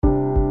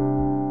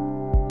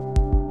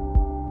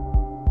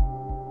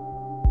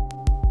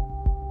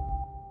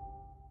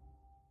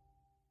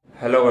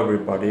Hello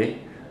everybody,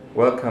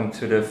 welcome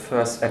to the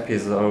first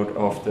episode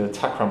of the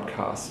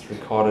Takramcast,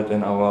 recorded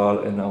in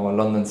our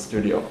London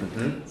studio.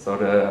 So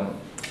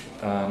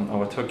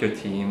our Tokyo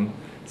team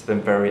has been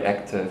very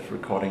active,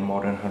 recording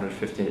more than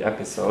 150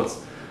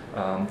 episodes.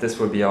 This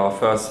will be our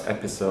first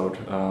episode,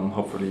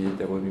 hopefully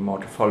there will be more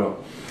to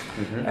follow.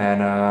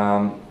 And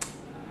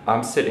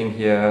I'm sitting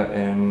here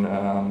in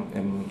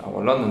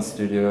our London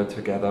studio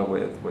together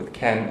with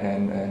Ken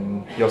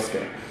and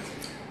Yosuke.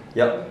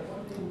 Yep.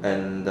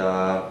 And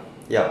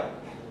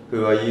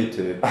who are you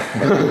two? I'm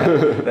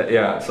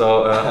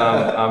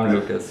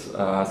Lucas.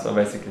 So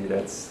basically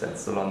that's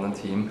the London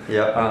team.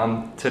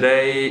 Yeah.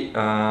 Today,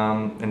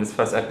 in this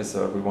first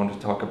episode, we want to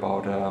talk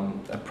about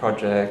a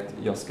project,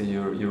 Yosuke,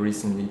 you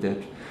recently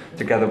did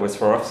together with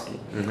Swarovski.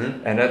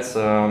 And that's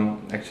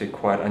actually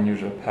quite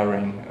unusual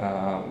pairing,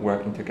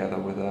 working together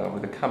with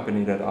a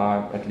company that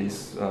I at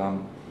least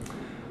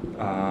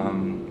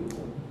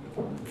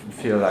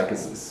feel like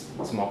it's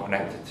more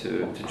connected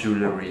to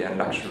jewelry and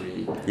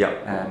luxury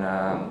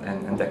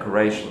and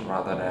decoration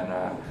rather than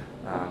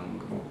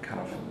kind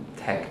of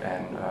tech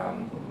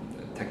and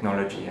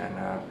technology and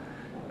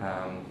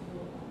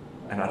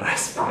other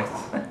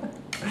aspects.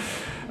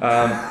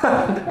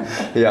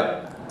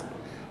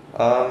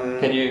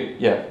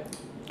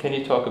 Can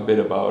you talk a bit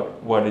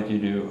about what did you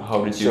do?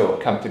 How did you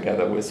come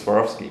together with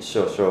Swarovski?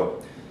 Sure.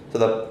 So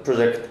the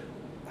project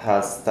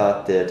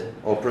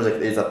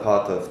is a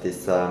part of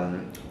this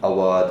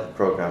award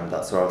program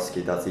that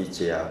Swarovski does each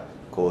year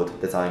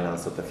called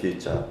Designers of the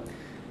Future.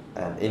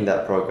 And in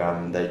that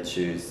program, they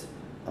choose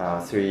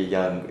 3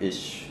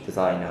 young-ish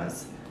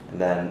designers and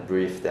then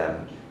brief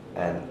them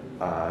and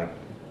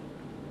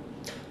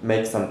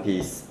make some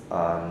piece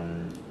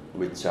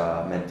which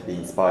are meant to be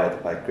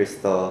inspired by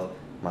crystal,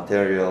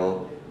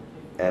 material,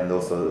 and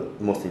also,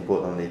 most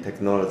importantly,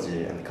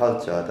 technology and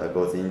culture that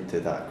goes into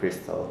that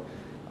crystal.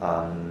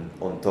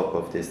 On top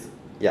of this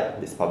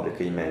public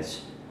image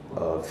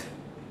of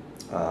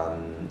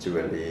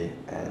jewelry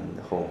and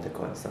home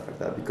decor and stuff like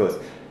that, because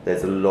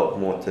there's a lot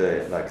more to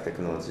it, like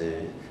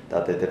technology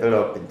that they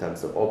develop in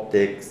terms of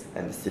optics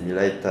and the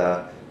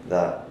simulator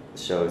that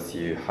shows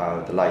you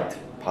how the light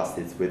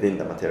passes within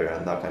the material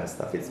and that kind of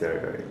stuff. It's very,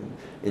 very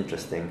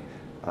interesting.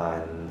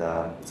 And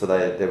so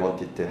they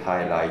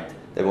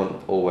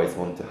always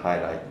want to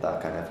highlight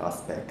that kind of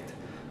aspect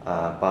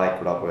by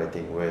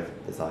collaborating with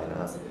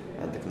designers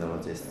and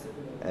technologists.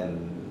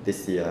 And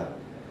this year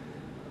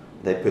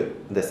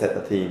they set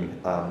the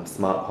theme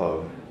smart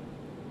home,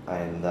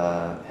 and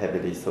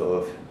heavily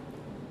sort of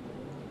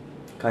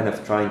kind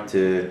of trying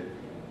to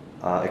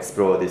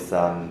explore this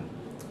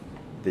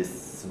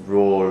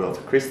role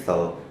of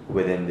crystal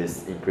within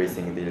this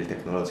increasingly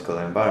technological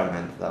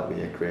environment that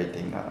we are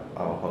creating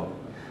our home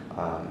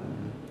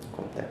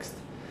context.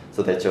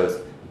 So they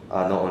chose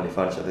not only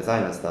furniture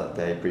designers that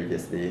they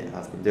previously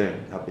have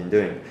been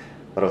doing,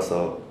 but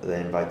also they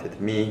invited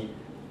me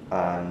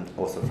and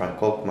also Frank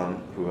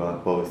Kolkman, who are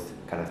both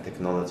kind of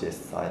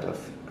technologist side of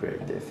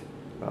creative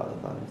rather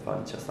than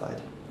furniture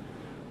side.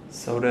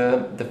 So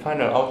the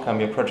final outcome,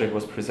 your project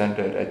was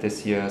presented at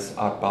this year's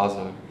Art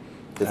Basel.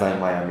 This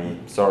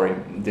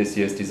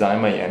year's Design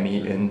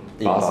Miami in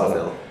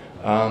Basel.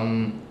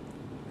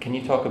 Can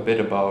you talk a bit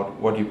about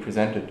what you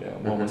presented there?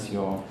 What was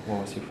your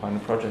final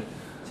project?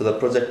 So the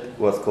project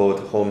was called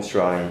Home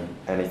Shrine,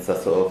 and it's a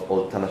sort of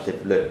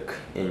alternative look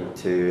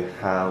into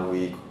how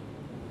we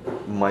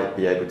might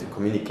be able to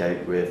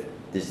communicate with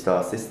digital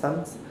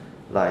assistants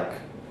like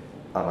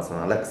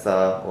Amazon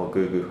Alexa or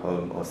Google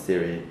Home or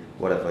Siri,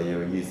 whatever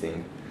you're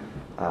using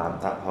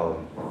at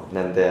home. And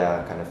then they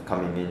are kind of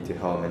coming into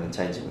home and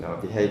changing our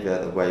behavior,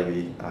 the way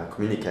we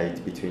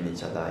communicate between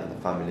each other in the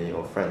family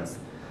or friends.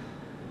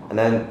 And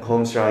then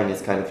Home Shrine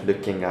is kind of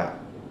looking at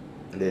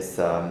this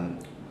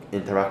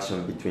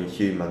interaction between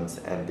humans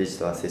and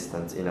digital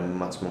assistants in a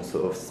much more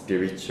sort of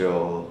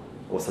spiritual,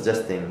 or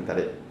suggesting that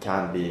it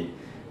can be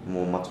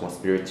much more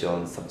spiritual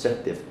and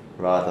subjective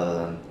rather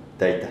than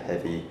data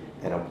heavy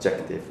and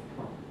objective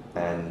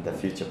and the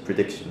future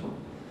prediction.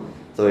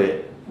 So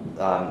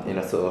in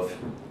a sort of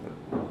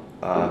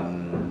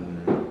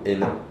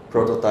in a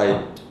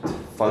prototyped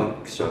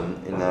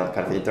function, in a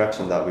kind of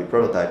interaction that we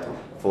prototyped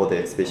for the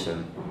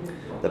exhibition,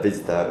 the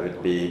visitor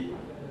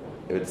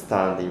would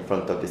stand in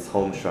front of this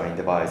Home Shrine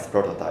device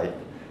prototype,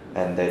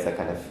 and there's a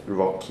kind of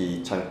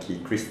rocky, chunky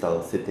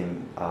crystal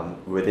sitting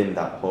within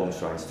that Home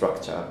Shrine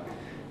structure,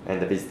 and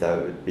the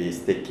visitor would be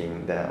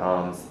sticking their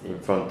arms in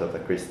front of the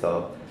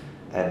crystal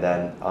and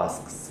then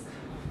asks,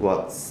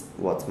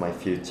 what's my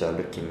future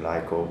looking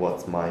like, or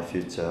what's my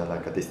future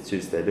like this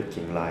Tuesday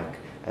looking like?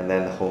 And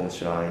then the Home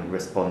Shrine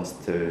responds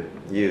to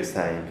you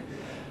saying,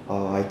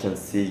 oh, I can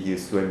see you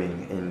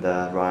swimming in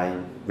the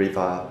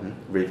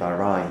River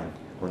Rhine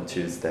on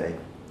Tuesday.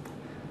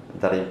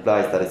 That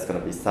implies that it's going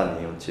to be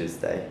sunny on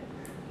Tuesday.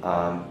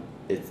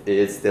 It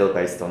is still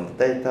based on the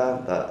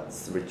data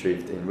that's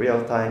retrieved in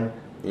real time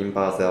in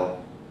Basel,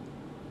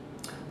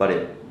 but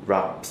it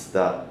wraps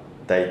that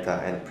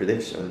data and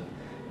prediction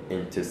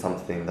into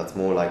something that's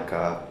more like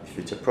a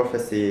future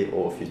prophecy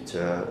or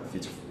future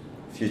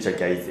future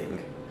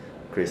gazing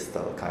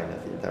crystal kind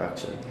of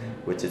interaction,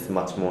 which is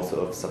much more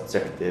sort of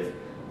subjective,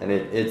 and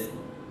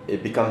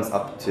it becomes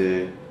up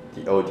to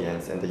the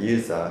audience and the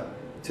user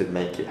to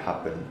make it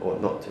happen or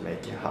not to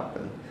make it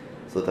happen.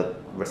 So that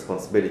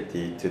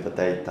responsibility to the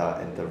data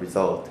and the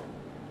result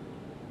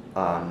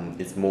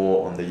is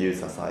more on the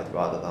user side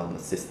rather than the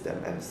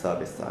system and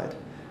service side,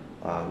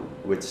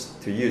 which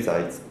to user,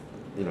 it's,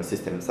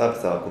 system and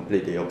service are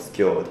completely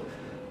obscured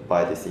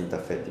by this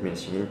interface,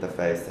 diminishing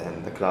interface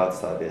and the cloud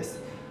service.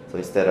 So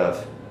instead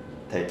of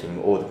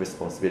taking all the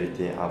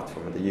responsibility out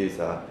from the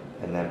user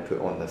and then put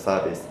on the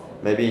service,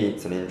 maybe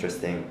it's an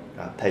interesting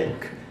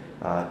take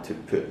to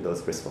put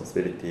those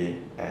responsibility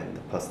and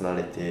the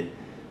personality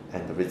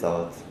and the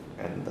result,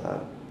 and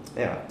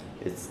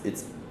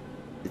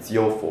it's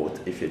your fault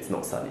if it's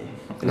not sunny.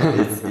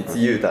 It's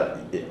you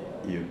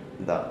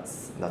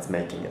that's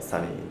making it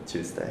sunny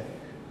Tuesday.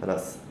 And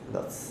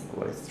that's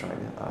what it's trying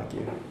to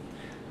argue.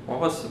 What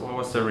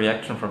was the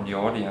reaction from the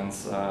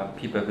audience?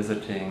 People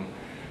visiting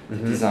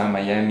Design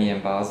Miami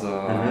and Basel,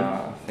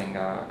 I think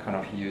are kind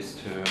of used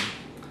to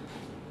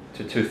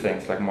two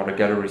things, like more the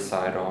gallery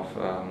side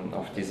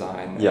of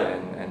design,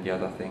 and the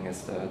other thing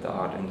is the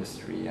art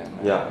industry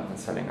and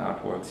selling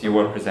artworks. You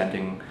were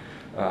presenting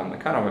a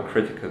kind of a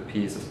critical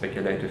piece, a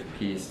speculative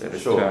piece that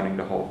is turning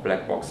the whole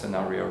black box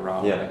scenario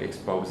around, like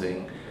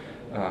exposing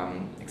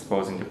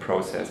the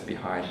process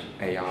behind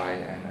AI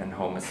and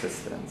home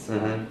assistants.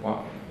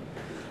 Wow.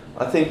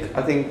 I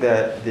think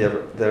that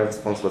the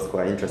response was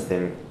quite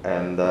interesting,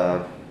 and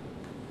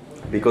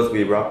because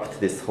we wrapped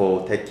this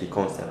whole techie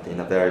concept in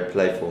a very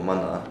playful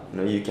manner,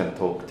 you can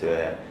talk to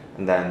it,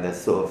 and then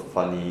there's sort of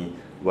funny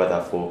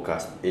weather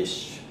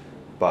forecast-ish,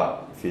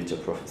 but future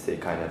prophecy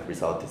kind of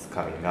result is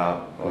coming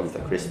out of the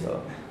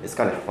crystal. It's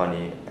kind of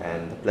funny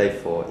and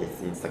playful.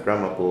 It's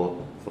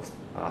Instagrammable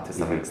to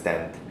some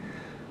extent.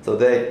 So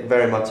they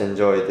very much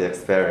enjoyed the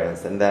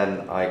experience, and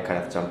then I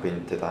kind of jump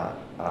into that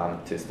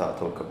to start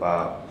talk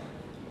about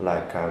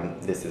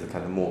this is a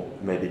kind of more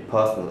maybe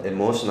personal,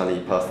 emotionally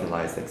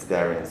personalized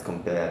experience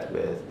compared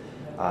with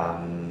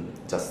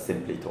just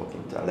simply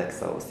talking to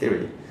Alexa or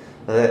Siri.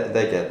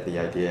 They get the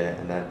idea,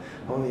 and then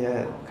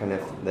kind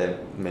of they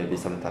maybe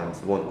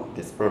sometimes want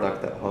this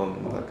product at home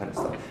and that kind of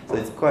stuff. So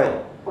it's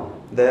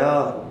they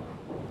are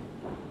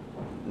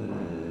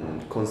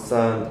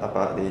concerned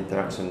about the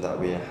interaction that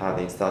we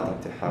are starting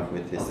to have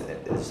with this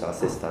digital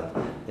assistant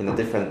in a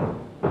different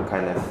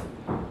kind of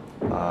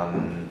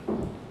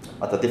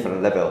at a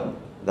different level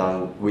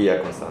than we are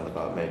concerned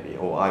about, maybe,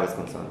 or I was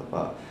concerned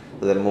about.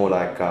 So they're more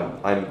like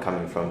I'm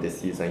coming from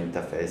this user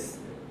interface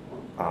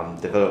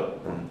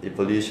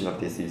evolution of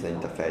this user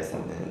interface,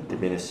 and then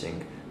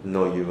diminishing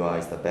no UI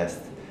is the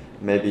best.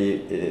 Maybe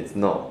it's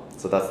not.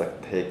 So that's the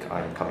take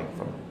I'm coming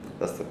from.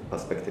 That's the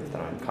perspective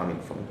that I'm coming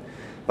from.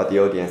 But the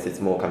audience is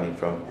more coming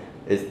from,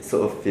 it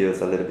sort of feels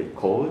a little bit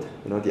cold.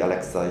 The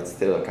Alexa, it's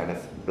still a kind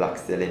of black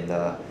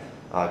cylinder.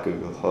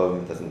 Google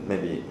Home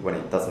maybe when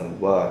it doesn't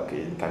work,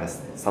 it kind of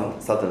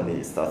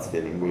suddenly starts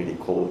feeling really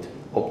cold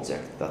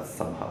object that's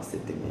somehow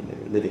sitting in the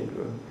living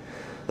room.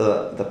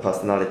 The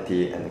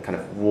personality and the kind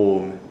of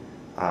warm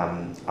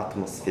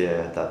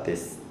atmosphere that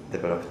this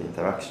developed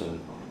interaction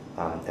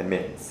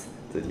emits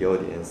to the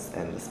audience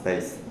and the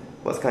space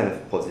was kind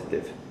of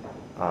positive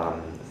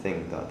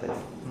thing that they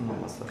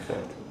must have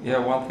felt. Yeah,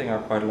 one thing I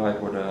quite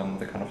like were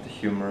the kind of the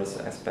humorous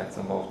aspects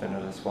involved in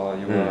it as well.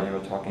 You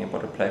were talking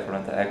about a playful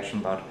interaction,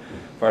 but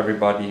for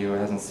everybody who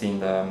hasn't seen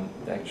the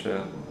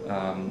actual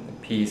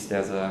piece,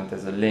 there's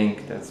a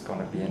link that's going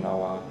to be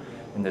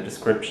in the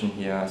description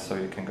here, so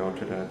you can go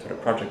to the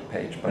project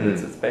page. But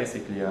it's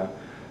basically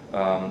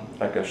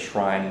like a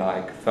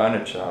shrine-like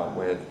furniture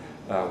with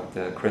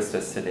the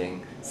crystal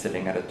sitting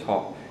at the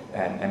top.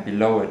 And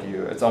below it,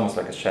 it's almost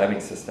like a shelving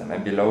system.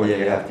 And below it,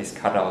 you have these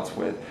cutouts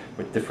with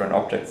different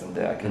objects in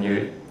there. Can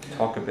you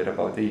talk a bit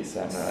about these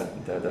and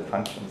the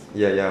functions?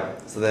 Yeah.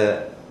 So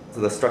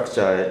the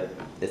structure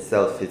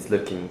itself is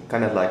looking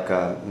kind of like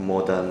a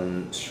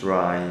modern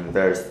shrine,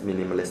 very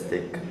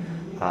minimalistic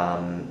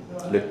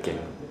looking.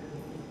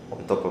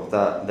 On top of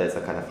that, there's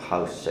a kind of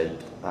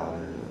house-shaped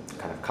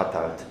kind of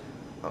cutout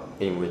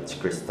in which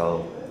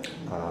crystal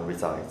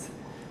resides.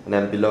 And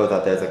then below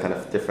that, there's a kind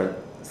of different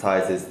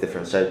sizes,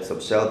 different shapes of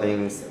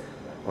shelvings.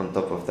 On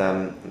top of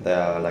them, there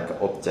are like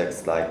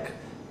objects like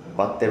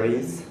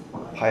batteries,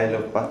 pile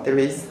of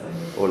batteries,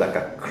 or like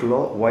a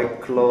white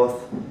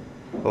cloth,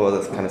 or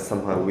that's kind of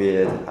somehow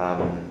weird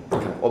kind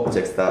of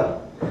objects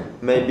that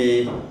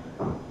maybe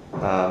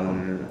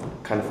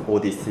kind of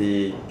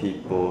ODC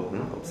people,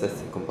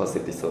 obsessive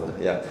compulsive disorder,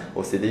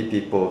 OCD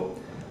people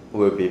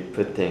will be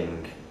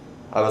putting.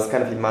 I was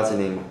kind of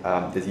imagining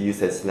this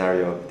usage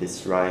scenario of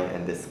this shrine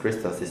and this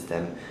crystal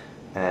system.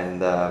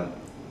 And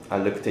I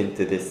looked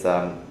into this,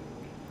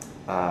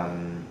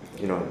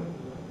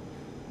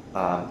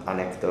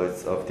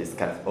 anecdotes of this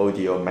kind of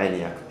audio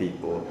maniac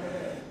people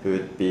who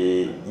would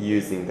be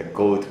using the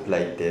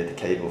gold-plated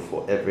cable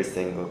for every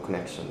single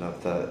connection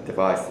of the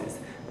devices,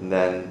 and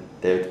then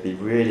they would be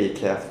really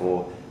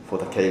careful for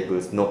the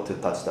cables not to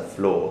touch the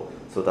floor,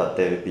 so that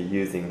they will be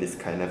using this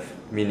kind of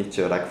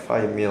miniature like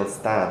 5mm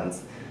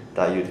stands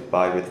that you'd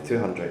buy with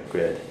 200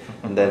 grid,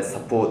 and then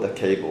support the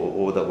cable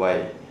all the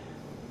way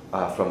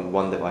from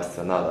one device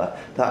to another.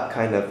 That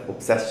kind of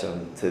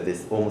obsession to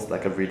this almost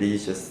like a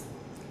religious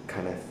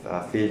kind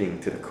of feeling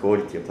to the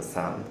quality of the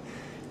sound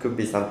could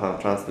be somehow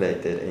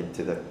translated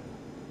into the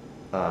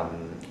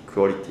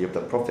quality of the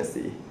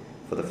prophecy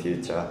for the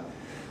future.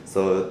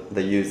 So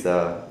the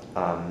user,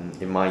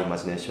 in my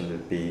imagination,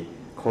 would be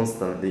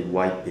constantly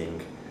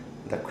wiping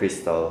the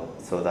crystal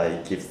so that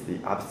it gives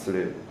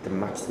the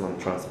maximum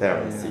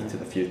transparency to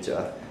the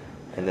future.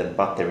 And then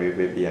battery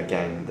will be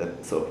again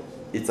so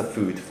it's a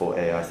food for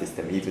AI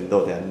system, even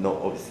though they are not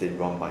obviously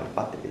run by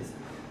batteries.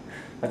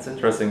 That's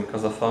interesting,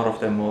 because I thought of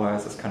them more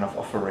as kind of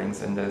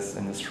offerings in this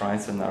shrine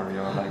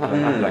scenario,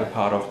 like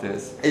part of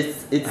this.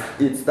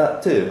 It's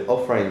that too,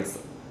 offerings,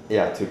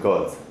 to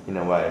gods in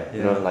a way.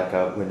 You know, like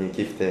when you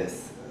give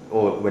this,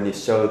 or when you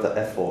show the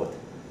effort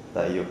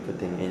that you're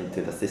putting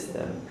into the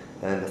system,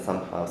 then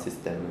somehow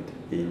system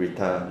would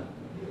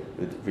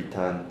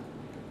return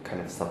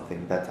kind of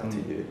something better to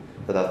you.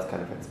 So that's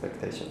kind of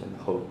expectation and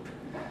hope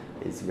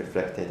is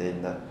reflected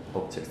in the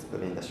objects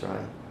within the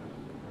shrine.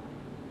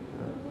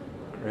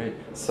 Great.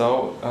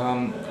 So,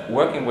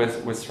 working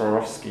with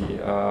Swarovski,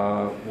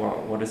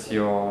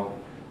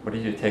 what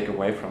did you take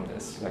away from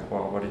this? Like,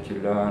 what did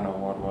you learn, or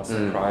what were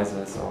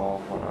surprises, or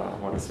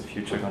what is the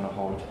future going to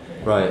hold?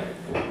 Right.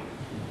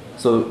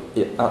 So,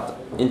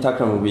 in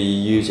Takram, we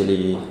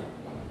usually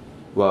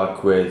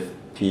work with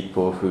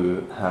people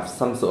who have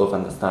some sort of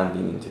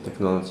understanding into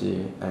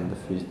technology and the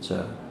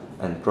future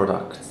and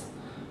products.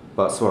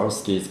 But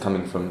Swarovski is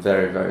coming from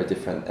very, very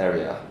different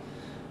area.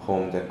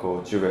 Home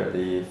decor,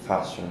 jewelry,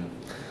 fashion,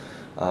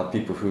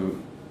 people who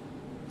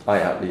I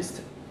at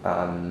least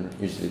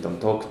usually don't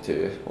talk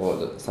to,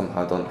 or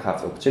somehow don't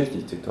have the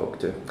opportunity to talk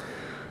to.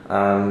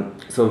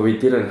 So we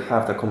didn't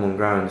have the common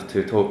ground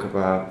to talk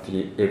about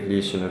the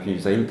evolution of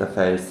user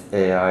interface,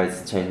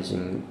 AI's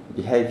changing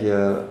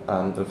behavior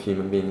of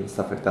human beings,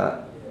 stuff like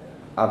that.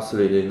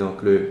 Absolutely no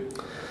clue.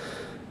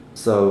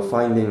 So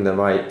finding the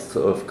right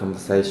sort of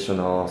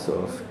conversational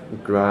sort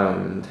of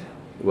ground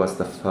was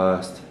the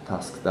first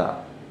task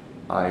that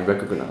I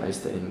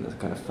recognized in the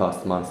kind of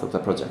first months of the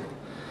project.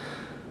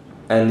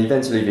 And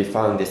eventually we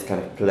found this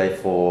kind of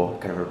playful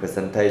kind of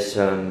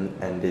representation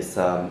and this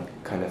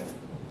kind of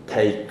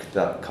take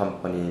that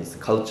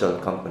cultural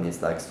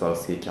companies like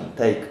Swarovski can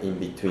take in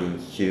between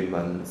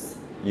humans,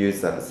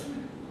 users,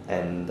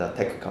 and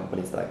tech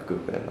companies like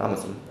Google and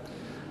Amazon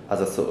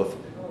as a sort of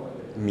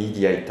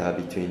mediator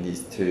between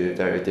these two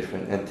very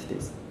different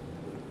entities.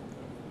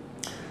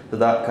 So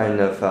that kind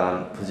of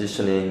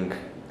positioning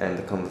and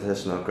the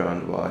conversational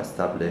ground were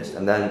established,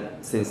 and then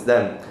since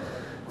then,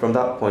 from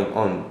that point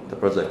on, the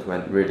project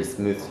went really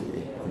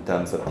smoothly in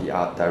terms of the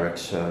art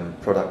direction,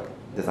 product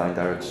design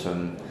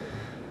direction,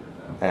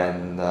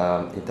 and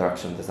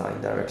interaction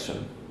design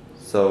direction.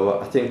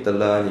 So I think the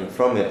learning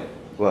from it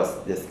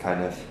was this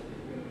kind of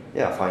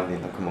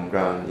finding the common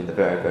ground in the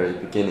very, very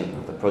beginning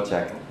of the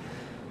project,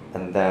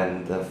 and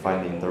then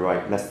finding the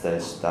right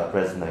message that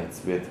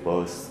resonates with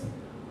both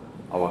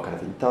our kind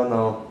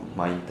of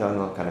my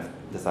internal kind of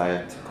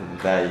desire to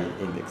convey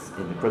in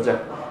the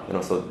project, and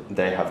also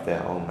they have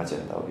their own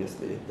agenda,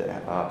 obviously. They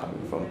are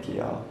coming from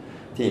PR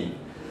team.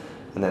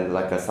 And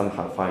then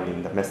somehow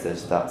finding the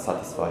message that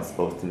satisfies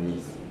both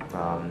needs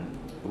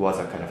was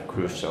a kind of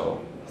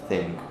crucial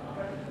thing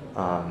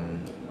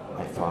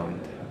I found.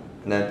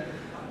 And then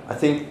I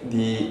think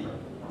the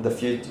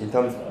future, in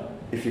terms,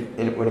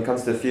 when it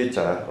comes to the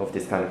future of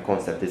this kind of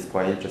concept, is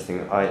quite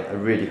interesting. I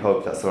really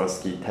hope that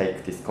Swarovski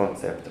take this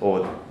concept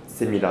or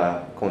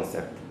similar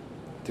concept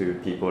to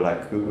people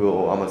like Google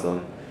or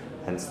Amazon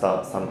and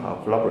start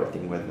somehow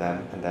collaborating with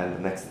them, and then the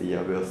next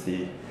year we'll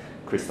see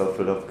crystal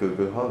full of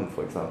Google Home,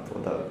 for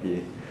example. That would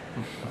be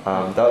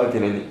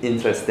an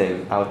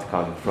interesting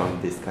outcome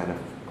from this kind of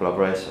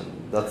collaboration.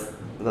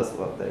 That's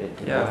what they.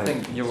 I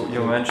think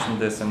you mentioned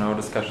this in our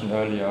discussion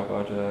earlier,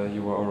 but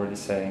you were already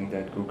saying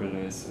that Google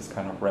is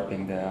kind of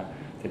wrapping their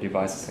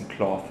devices in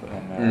cloth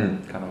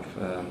and kind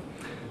of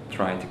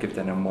trying to give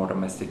them a more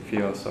domestic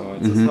feel. So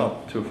it's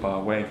not too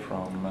far away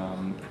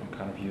from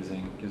kind of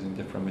using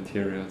different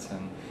materials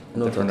and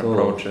different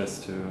approaches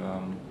to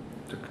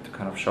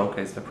kind of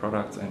showcase the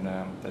products and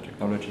the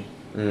technology.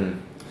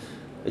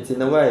 It's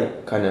in a way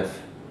kind of.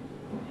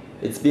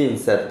 It's being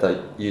said that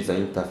user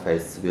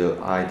interface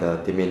will either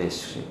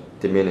diminish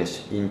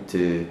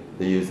into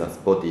the user's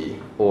body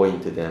or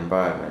into the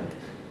environment,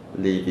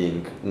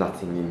 leaving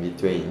nothing in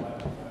between,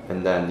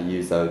 and then the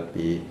user would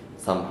be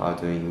somehow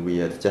doing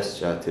weird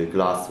gesture to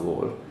glass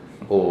wall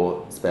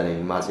or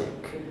spelling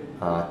magic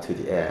to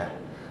the air.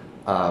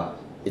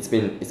 It's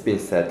been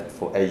said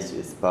for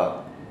ages,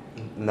 but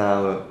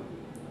now,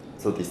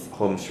 so this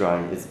home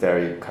shrine is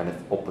very kind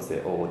of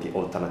opposite or the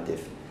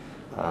alternative.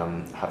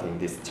 Having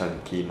this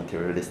chunky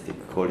materialistic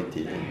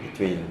quality in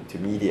between to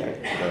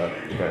mediate the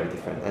very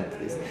different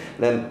entities.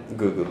 Then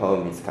Google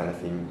Home is kind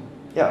of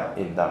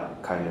in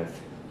that kind of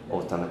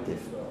alternative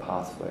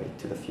pathway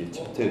to the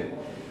future too.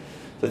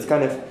 So it's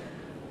kind of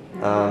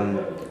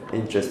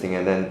interesting,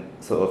 and then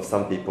sort of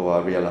some people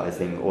are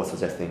realizing or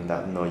suggesting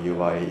that no,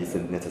 UI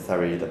isn't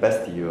necessarily the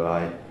best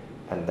UI,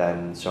 and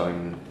then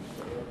showing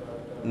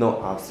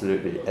not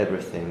absolutely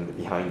everything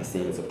behind the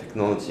scenes of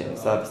technology and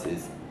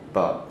services,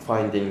 but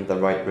finding the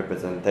right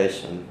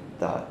representation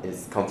that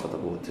is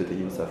comfortable to the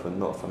user who are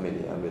not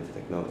familiar with the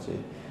technology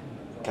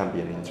can be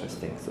an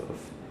interesting sort of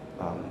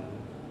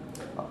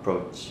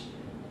approach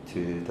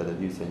to the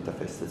user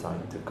interface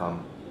design to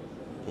come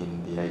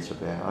in the age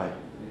of AI.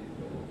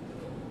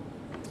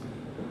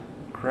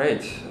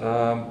 Great.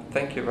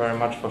 Thank you very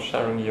much for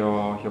sharing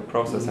your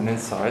process and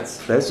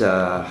insights.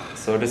 Pleasure.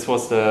 So this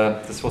was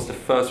the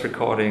first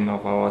recording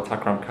of our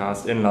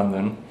Takramcast in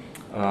London.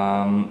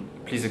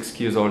 Please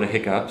excuse all the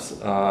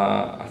hiccups.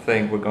 I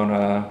think we're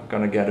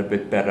gonna get a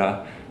bit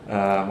better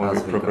when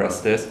we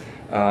progress this.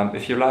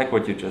 If you like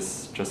what you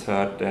just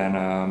heard,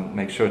 then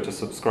make sure to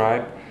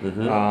subscribe.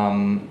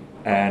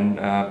 And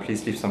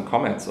please leave some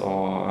comments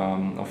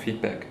or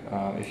feedback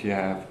if you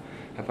have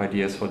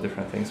ideas for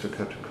different things we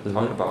could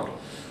talk about.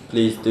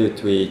 Please do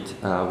tweet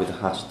with the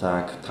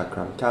hashtag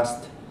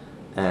Takramcast,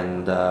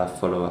 and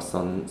follow us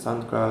on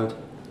SoundCloud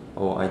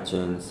or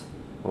iTunes,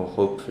 or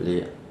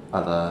hopefully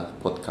other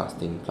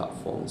podcasting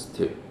platforms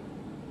too.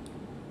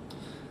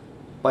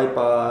 Bye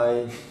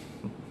bye.